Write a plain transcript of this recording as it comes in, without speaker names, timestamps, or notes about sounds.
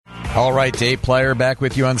All right, Dave Plyer back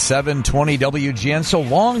with you on 720 WGN. So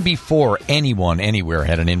long before anyone anywhere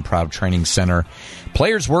had an improv training center,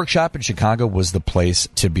 Players Workshop in Chicago was the place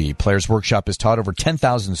to be. Players Workshop has taught over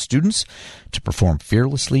 10,000 students to perform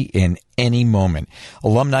fearlessly in any moment.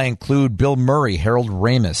 Alumni include Bill Murray, Harold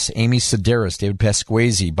Ramis, Amy Sedaris, David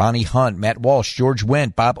Pasquesi, Bonnie Hunt, Matt Walsh, George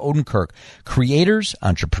Wendt, Bob Odenkirk. Creators,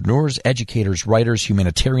 entrepreneurs, educators, writers,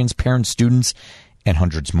 humanitarians, parents, students, and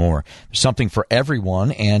hundreds more. There's something for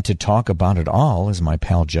everyone, and to talk about it all is my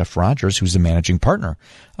pal Jeff Rogers, who's the managing partner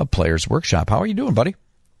of Players Workshop. How are you doing, buddy?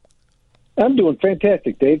 I'm doing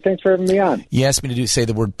fantastic, Dave. Thanks for having me on. You asked me to say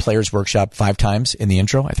the word Players Workshop 5 times in the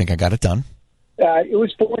intro. I think I got it done. It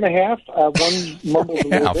was 4.5. One mumbled a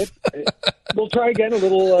little bit. We'll try again a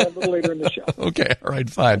little later in the show. Okay, all right,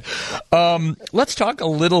 fine. Let's talk a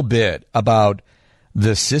little bit about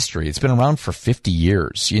this history. It's been around for 50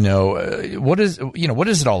 years. What is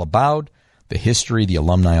it all about? The history, the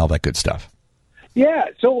alumni, all that good stuff. Yeah,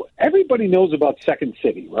 so everybody knows about Second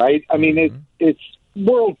City, right? I mean, it's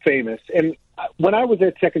world famous. And when I was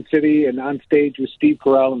at Second City and on stage with Steve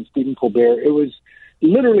Carell and Stephen Colbert, it was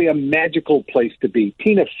literally a magical place to be.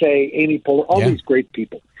 Tina Fey, Amy Poehler, all these great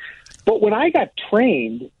people. But when I got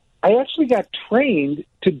trained, I actually got trained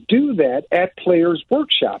to do that at Players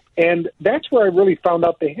Workshop. And that's where I really found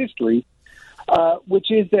out the history,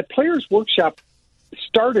 which is that Players Workshop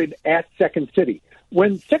started at Second City.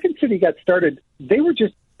 When Second City got started, they were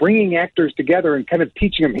just bringing actors together and kind of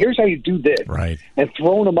teaching them, here's how you do this, right, and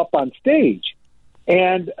throwing them up on stage.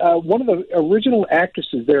 And one of the original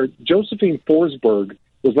actresses there, Josephine Forsberg,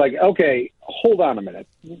 was like, okay, hold on a minute.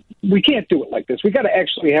 We can't do it like this. We got to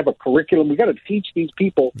actually have a curriculum. We got to teach these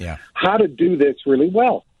people how to do this really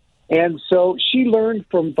well. And so she learned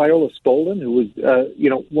from Viola Spolin, who was,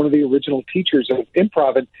 one of the original teachers of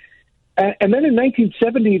improv. And then in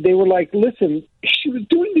 1970, they were like, listen, she was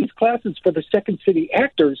doing these classes for the Second City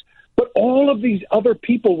actors, but all of these other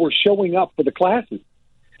people were showing up for the classes.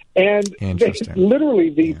 And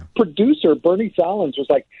the producer, Bernie Solins, was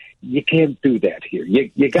like, you can't do that here.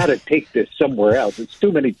 You got to take this somewhere else. It's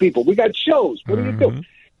too many people. We got shows. What do you do?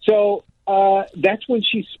 So that's when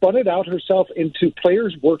she spun it out herself into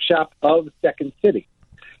Players Workshop of Second City.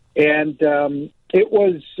 And it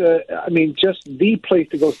was, just the place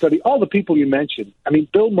to go study. All the people you mentioned. I mean,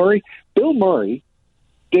 Bill Murray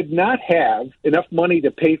did not have enough money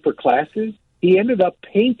to pay for classes. He ended up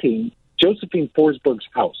painting Josephine Forsberg's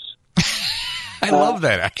house. I love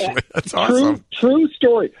that, actually. That's awesome. True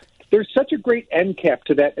story. There's such a great end cap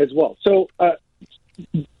to that as well. So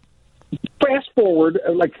fast forward,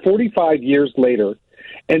 45 years later,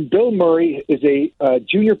 and Bill Murray is a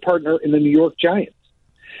junior partner in the New York Giants.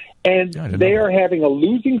 And they are having a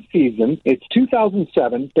losing season. It's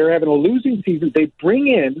 2007. They're having a losing season. They bring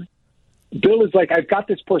in, Bill is like, I've got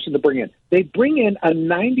this person to bring in. They bring in a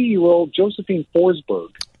 90-year-old Josephine Forsberg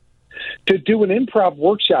to do an improv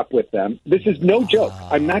workshop with them. This is no joke.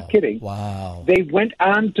 I'm not kidding. Wow. They went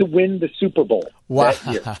on to win the Super Bowl that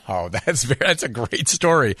year. Wow, that's a great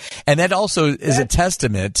story. And that also is a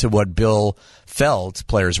testament to what Bill felt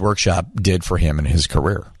Players Workshop did for him in his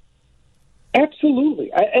career.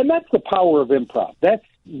 Absolutely. And that's the power of improv. That's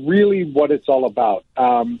really what it's all about,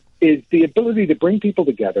 is the ability to bring people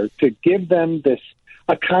together, to give them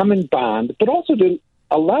a common bond, but also to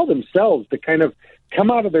allow themselves to kind of come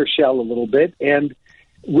out of their shell a little bit and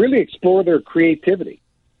really explore their creativity.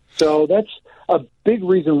 So that's a big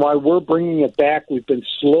reason why we're bringing it back. We've been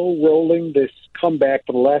slow rolling this comeback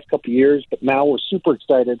for the last couple of years, but now we're super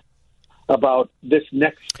excited about this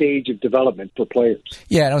next stage of development for players.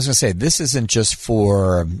 Yeah, and I was going to say, this isn't just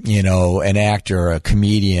for, an actor, a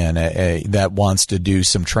comedian that wants to do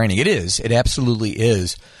some training. It is. It absolutely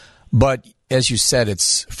is. But as you said,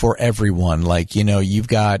 it's for everyone. Like, you've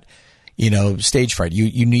got, stage fright.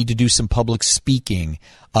 You need to do some public speaking,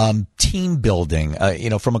 team building,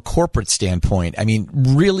 from a corporate standpoint. I mean,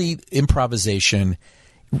 really, improvisation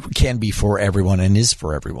can be for everyone and is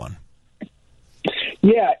for everyone.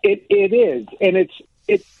 Yeah, it is. And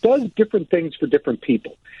it does different things for different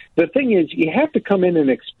people. The thing is, you have to come in and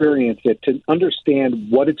experience it to understand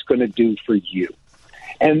what it's going to do for you.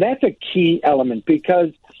 And that's a key element, because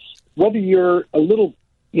whether you're a little,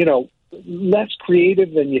 less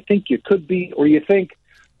creative than you think you could be, or you think,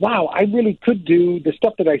 wow, I really could do the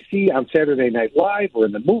stuff that I see on Saturday Night Live or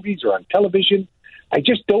in the movies or on television, I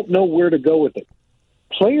just don't know where to go with it.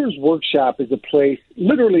 Players Workshop is a place,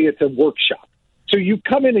 literally it's a workshop. So you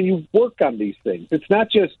come in and you work on these things. It's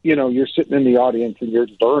not just, you're sitting in the audience and you're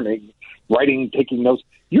learning, writing, taking notes.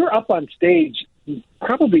 You're up on stage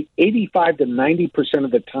probably 85 to 90%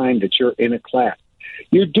 of the time that you're in a class.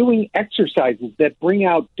 You're doing exercises that bring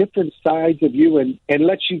out different sides of you and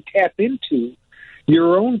let you tap into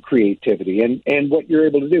your own creativity and what you're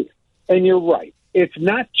able to do. And you're right. It's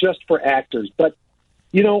not just for actors, but,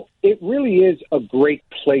 it really is a great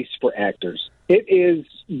place for actors. It is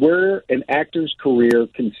where an actor's career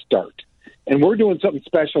can start. And we're doing something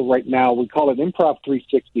special right now. We call it Improv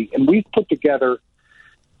 360, and we've put together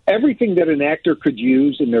everything that an actor could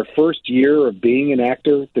use in their first year of being an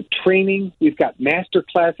actor. The training, we've got master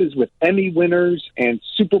classes with Emmy winners and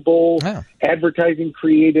Super Bowl advertising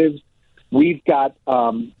creatives. We've got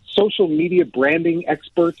social media branding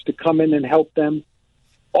experts to come in and help them,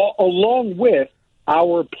 along with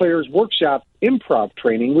our Players Workshop improv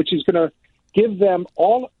training, which is going to give them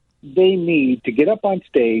all they need to get up on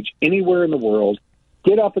stage anywhere in the world,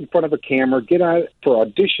 get up in front of a camera, get out for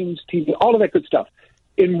auditions, TV, all of that good stuff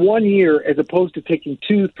in 1 year, as opposed to taking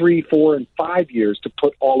 2, 3, 4, and 5 years to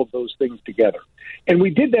put all of those things together. And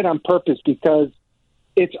we did that on purpose because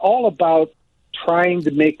it's all about trying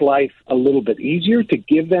to make life a little bit easier, to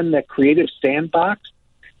give them that creative sandbox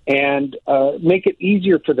and make it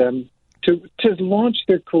easier for them to launch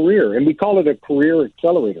their career. And we call it a career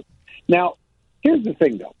accelerator. Now, here's the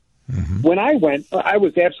thing, though. Mm-hmm. When I went, I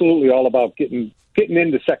was absolutely all about getting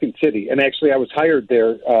into Second City. And actually, I was hired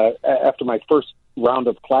there after my first round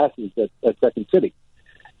of classes at Second City.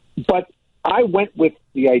 But I went with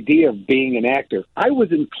the idea of being an actor. I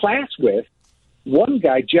was in class with one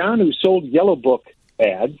guy, John, who sold Yellow Book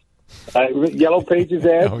ads, Yellow Pages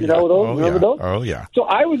ads, those? Remember those? Oh, yeah. So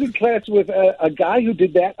I was in class with a guy who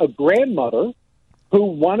did that, a grandmother who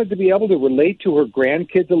wanted to be able to relate to her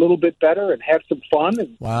grandkids a little bit better and have some fun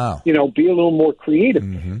and, be a little more creative.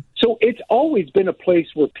 Mm-hmm. So it's always been a place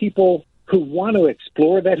where people who want to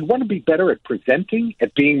explore that, who want to be better at presenting,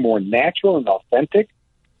 at being more natural and authentic,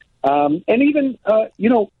 and even,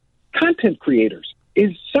 content creators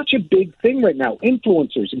is such a big thing right now,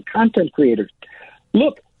 influencers and content creators.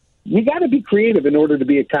 Look, you got to be creative in order to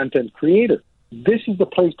be a content creator. This is the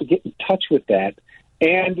place to get in touch with that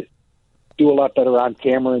and do a lot better on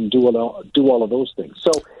camera and do all of those things.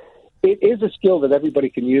 So it is a skill that everybody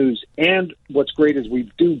can use. And what's great is we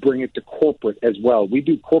do bring it to corporate as well. We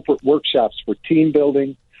do corporate workshops for team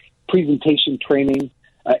building, presentation training,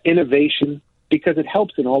 innovation, because it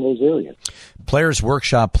helps in all those areas. Players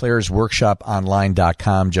Workshop,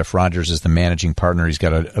 playersworkshoponline.com. Jeff Rogers is the managing partner. He's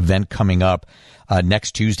got an event coming up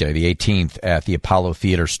next Tuesday, the 18th, at the Apollo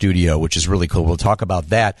Theater Studio, which is really cool. We'll talk about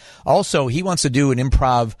that. Also, he wants to do an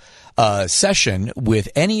improv session with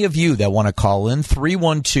any of you that want to call in.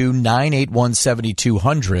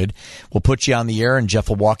 312-981-7200. We'll put you on the air, and Jeff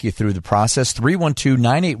will walk you through the process.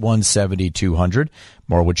 312-981-7200.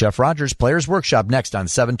 More with Jeff Rogers, Players Workshop, next on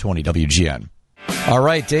 720 WGN. All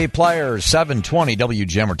right, Dave Pliers, 720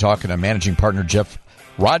 WGN. We're talking to managing partner Jeff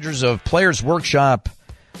Rogers of Players Workshop,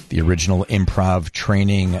 the original improv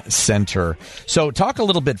training center. So talk a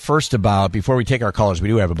little bit first about, before we take our callers, we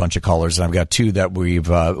do have a bunch of callers, and I've got two that we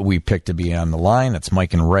picked to be on the line. That's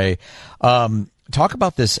Mike and Ray. Talk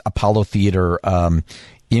about this Apollo Theater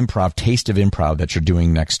improv, Taste of Improv that you're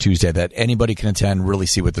doing next Tuesday, that anybody can attend, really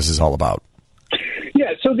see what this is all about.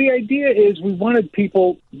 Yeah, so the idea is we wanted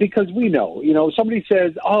people, because we know, somebody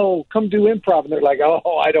says, "Oh, come do improv," and they're like,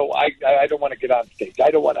 "Oh, I don't want to get on stage. I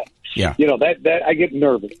don't want to." Yeah. That I get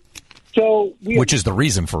nervous. So which is the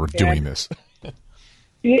reason for doing this.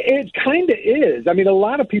 It kind of is. I mean, a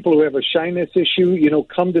lot of people who have a shyness issue,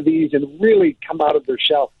 come to these and really come out of their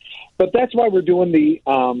shell. But that's why we're doing the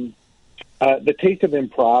Taste of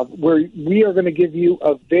Improv, where we are going to give you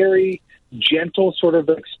a very gentle sort of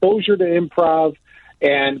exposure to improv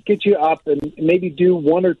and get you up and maybe do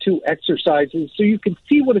one or two exercises so you can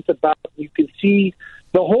see what it's about. You can see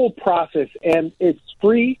the whole process, and it's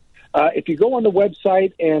free. If you go on the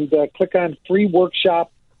website and click on free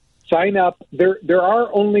workshop, sign up. There are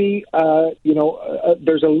only,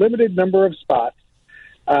 there's a limited number of spots,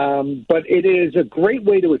 but it is a great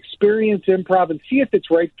way to experience improv and see if it's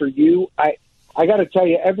right for you. I got to tell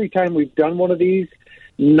you, every time we've done one of these,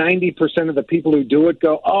 90% of the people who do it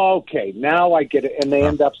go, "Oh, okay, now I get it," and they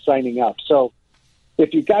end up signing up. So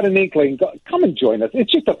if you've got an inkling, come and join us.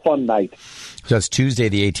 It's just a fun night. So it's Tuesday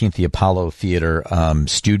the 18th, the Apollo Theater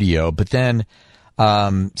studio. But then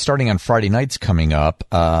starting on Friday nights coming up,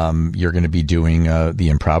 you're going to be doing the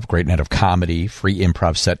improv, great night of comedy, free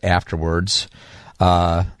improv set afterwards.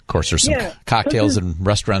 Of course, there's some cocktails and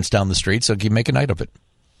restaurants down the street, so you make a night of it.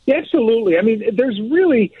 Absolutely. I mean,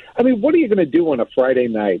 what are you going to do on a Friday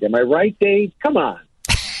night? Am I right, Dave? Come on.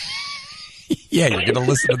 Yeah, you're going to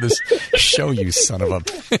listen to this show, you son of a...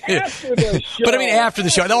 After the show. But I mean, after the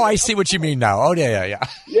show. No, I see what you mean now. Oh, yeah.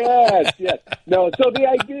 Yes. No, so the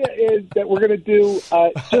idea is that we're going to do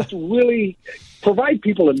just really provide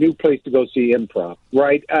people a new place to go see improv,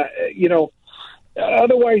 right?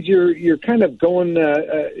 Otherwise, you're kind of going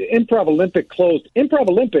Improv Olympic closed. Improv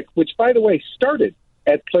Olympic, which, by the way, started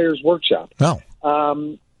at Players Workshop.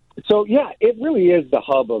 Oh. So, yeah, it really is the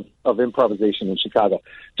hub of improvisation in Chicago.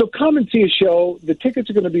 So come and see a show. The tickets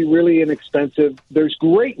are going to be really inexpensive. There's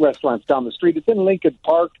great restaurants down the street. It's in Lincoln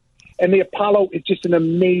Park. And the Apollo is just an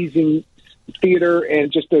amazing theater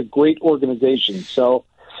and just a great organization. So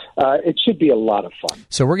it should be a lot of fun.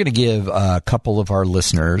 So we're going to give a couple of our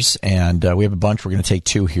listeners, and we have a bunch. We're going to take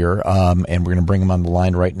two here, and we're going to bring them on the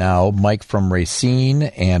line right now. Mike from Racine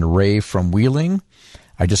and Ray from Wheeling.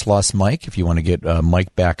 I just lost Mike. If you want to get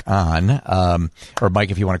Mike back on, or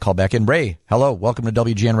Mike, if you want to call back in. Ray, hello. Welcome to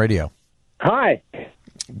WGN Radio. Hi.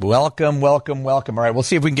 Welcome. All right, we'll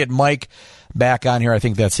see if we can get Mike back on here. I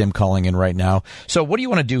think that's him calling in right now. So what do you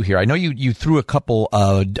want to do here? I know you threw a couple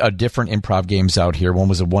different improv games out here. One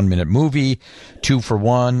was a 1-minute movie, 2 for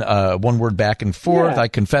 1, one word back and forth. Yeah. I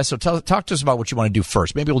confess. So talk to us about what you want to do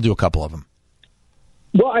first. Maybe we'll do a couple of them.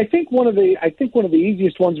 Well, I think one of the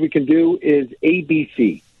easiest ones we can do is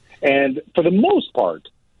ABC, and for the most part,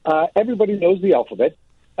 everybody knows the alphabet.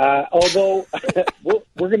 Although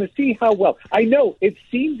we're going to see how well. I know it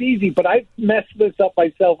seems easy, but I've messed this up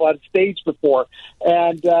myself on stage before,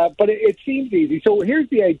 and but it seems easy. So here's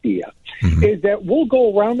the idea: is that we'll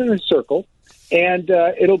go around in a circle, and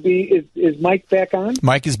it'll be is Mike back on?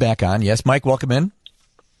 Mike is back on. Yes, Mike, welcome in.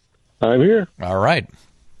 I'm here. All right.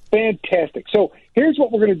 Fantastic. So here's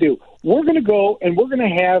what we're going to do. We're going to go and we're going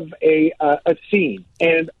to have a scene,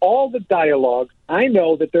 and all the dialogue. I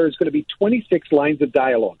know that there's going to be 26 lines of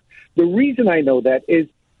dialogue. The reason I know that is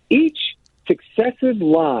each successive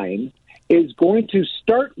line is going to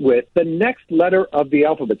start with the next letter of the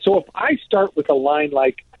alphabet. So if I start with a line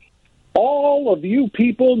like, all of you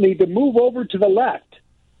people need to move over to the left,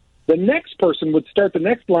 the next person would start the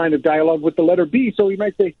next line of dialogue with the letter B. So he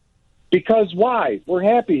might say, because why? We're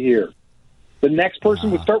happy here. The next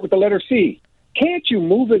person would start with the letter C. Can't you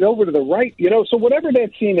move it over to the right? So whatever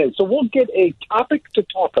that scene is. So we'll get a topic to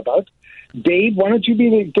talk about. Dave, why don't you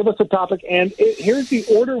give us a topic? And here's the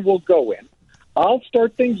order we'll go in. I'll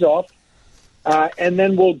start things off, and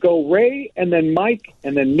then we'll go Ray, and then Mike,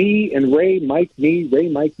 and then me, and Ray, Mike, me, Ray,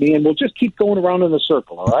 Mike, me, and we'll just keep going around in a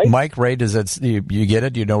circle, all right? Mike, Ray, does that you get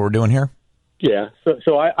it? Do you know what we're doing here? Yeah.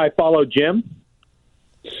 So I follow Jim.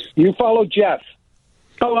 You follow Jeff.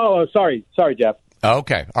 Oh, sorry, Jeff.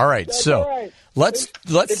 Okay, all right. That's so all right. let's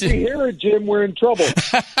if we hear it, Jim, we're in trouble.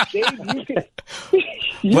 Dave,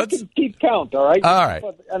 you can keep count. All right. All right.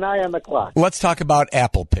 Put an eye on the clock. Let's talk about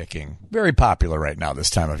apple picking. Very popular right now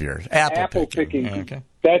this time of year. Apple picking. Okay.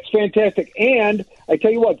 That's fantastic. And I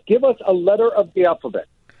tell you what, give us a letter of the alphabet.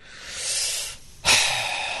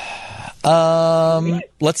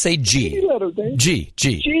 Let's say G.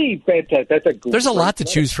 G. Fantastic. That's a There's a lot to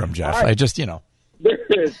choose from, Jeff. Right. I just, There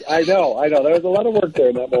is. I know. There was a lot of work there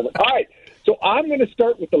in that moment. All right. So I'm going to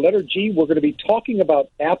start with the letter G. We're going to be talking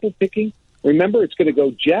about apple picking. Remember, it's going to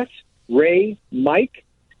go Jess, Ray, Mike.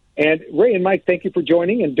 And Ray and Mike, thank you for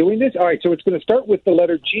joining and doing this. All right. So it's going to start with the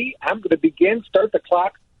letter G. I'm going to start the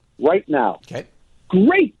clock right now. Okay.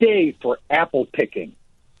 Great day for apple picking.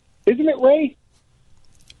 Isn't it, Ray?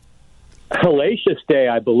 Hellacious day,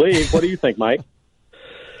 I believe. What do you think, Mike?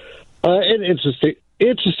 An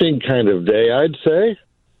interesting kind of day, I'd say.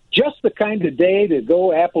 Just the kind of day to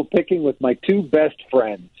go apple picking with my two best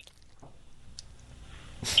friends.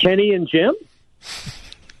 Kenny and Jim?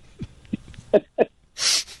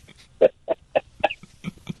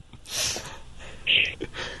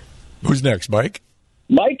 Who's next, Mike?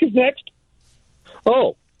 Mike is next.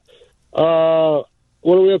 Oh.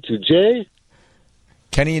 What are we up to? Jay?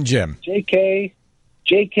 Kenny and Jim. JK.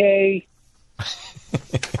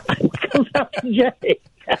 Comes out to Jay.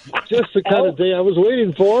 Just the kind of day I was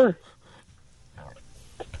waiting for.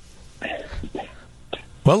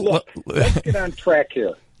 Well, look, let's get on track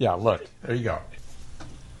here. Yeah, look. There you go.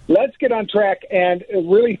 Let's get on track and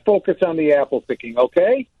really focus on the apple picking,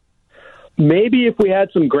 okay? Maybe if we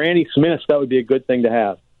had some Granny Smiths, that would be a good thing to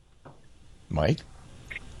have. Mike?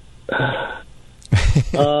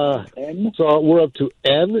 N? So we're up to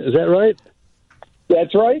N, is that right?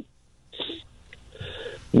 That's right.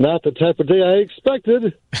 Not the type of day I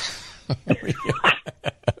expected.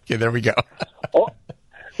 Okay, there we go. Oh,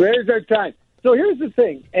 there's our time. So here's the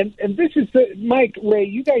thing, and this is Mike, Ray,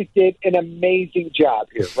 you guys did an amazing job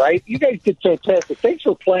here, right? You guys did fantastic. Thanks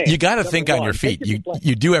for playing. You got to think on your feet.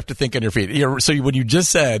 You do have to think on your feet. So when you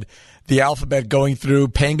just said the alphabet, going through,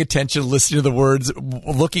 paying attention, listening to the words,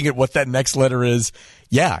 looking at what that next letter is,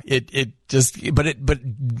 yeah,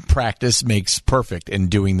 but practice makes perfect in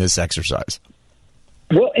doing this exercise.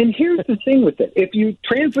 Well, and here's the thing with it. If you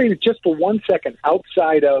translate it just for 1 second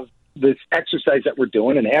outside of this exercise that we're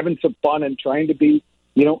doing and having some fun and trying to be,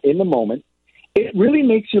 in the moment, it really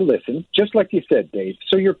makes you listen, just like you said, Dave.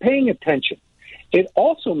 So you're paying attention. It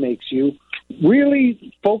also makes you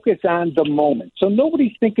really focus on the moment. So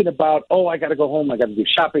nobody's thinking about, I got to go home, I got to do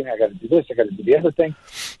shopping, I got to do this, I got to do the other thing.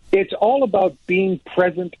 It's all about being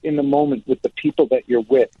present in the moment with the people that you're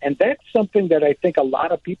with. And that's something that I think a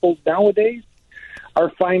lot of people nowadays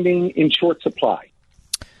are finding in short supply.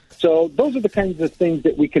 So those are the kinds of things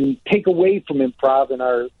that we can take away from improv in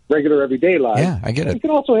our regular everyday lives. Yeah, I get it. We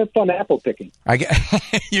can also have fun apple picking.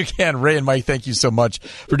 You can. Ray and Mike, thank you so much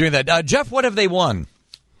for doing that. Jeff, what have they won?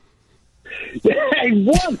 They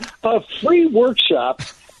won a free workshop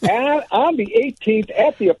on the 18th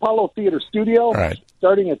at the Apollo Theater Studio,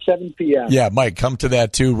 starting at 7 p.m. Yeah, Mike, come to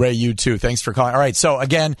that too. Ray, you too. Thanks for calling. All right, so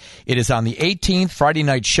again, it is on the 18th, Friday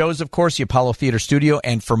night shows, of course, the Apollo Theater Studio.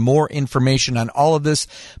 And for more information on all of this,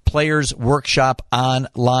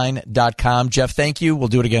 playersworkshoponline.com. Jeff, thank you. We'll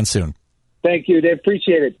do it again soon. Thank you, Dave.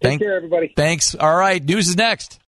 Appreciate it. Take care, everybody. Thanks. All right, news is next.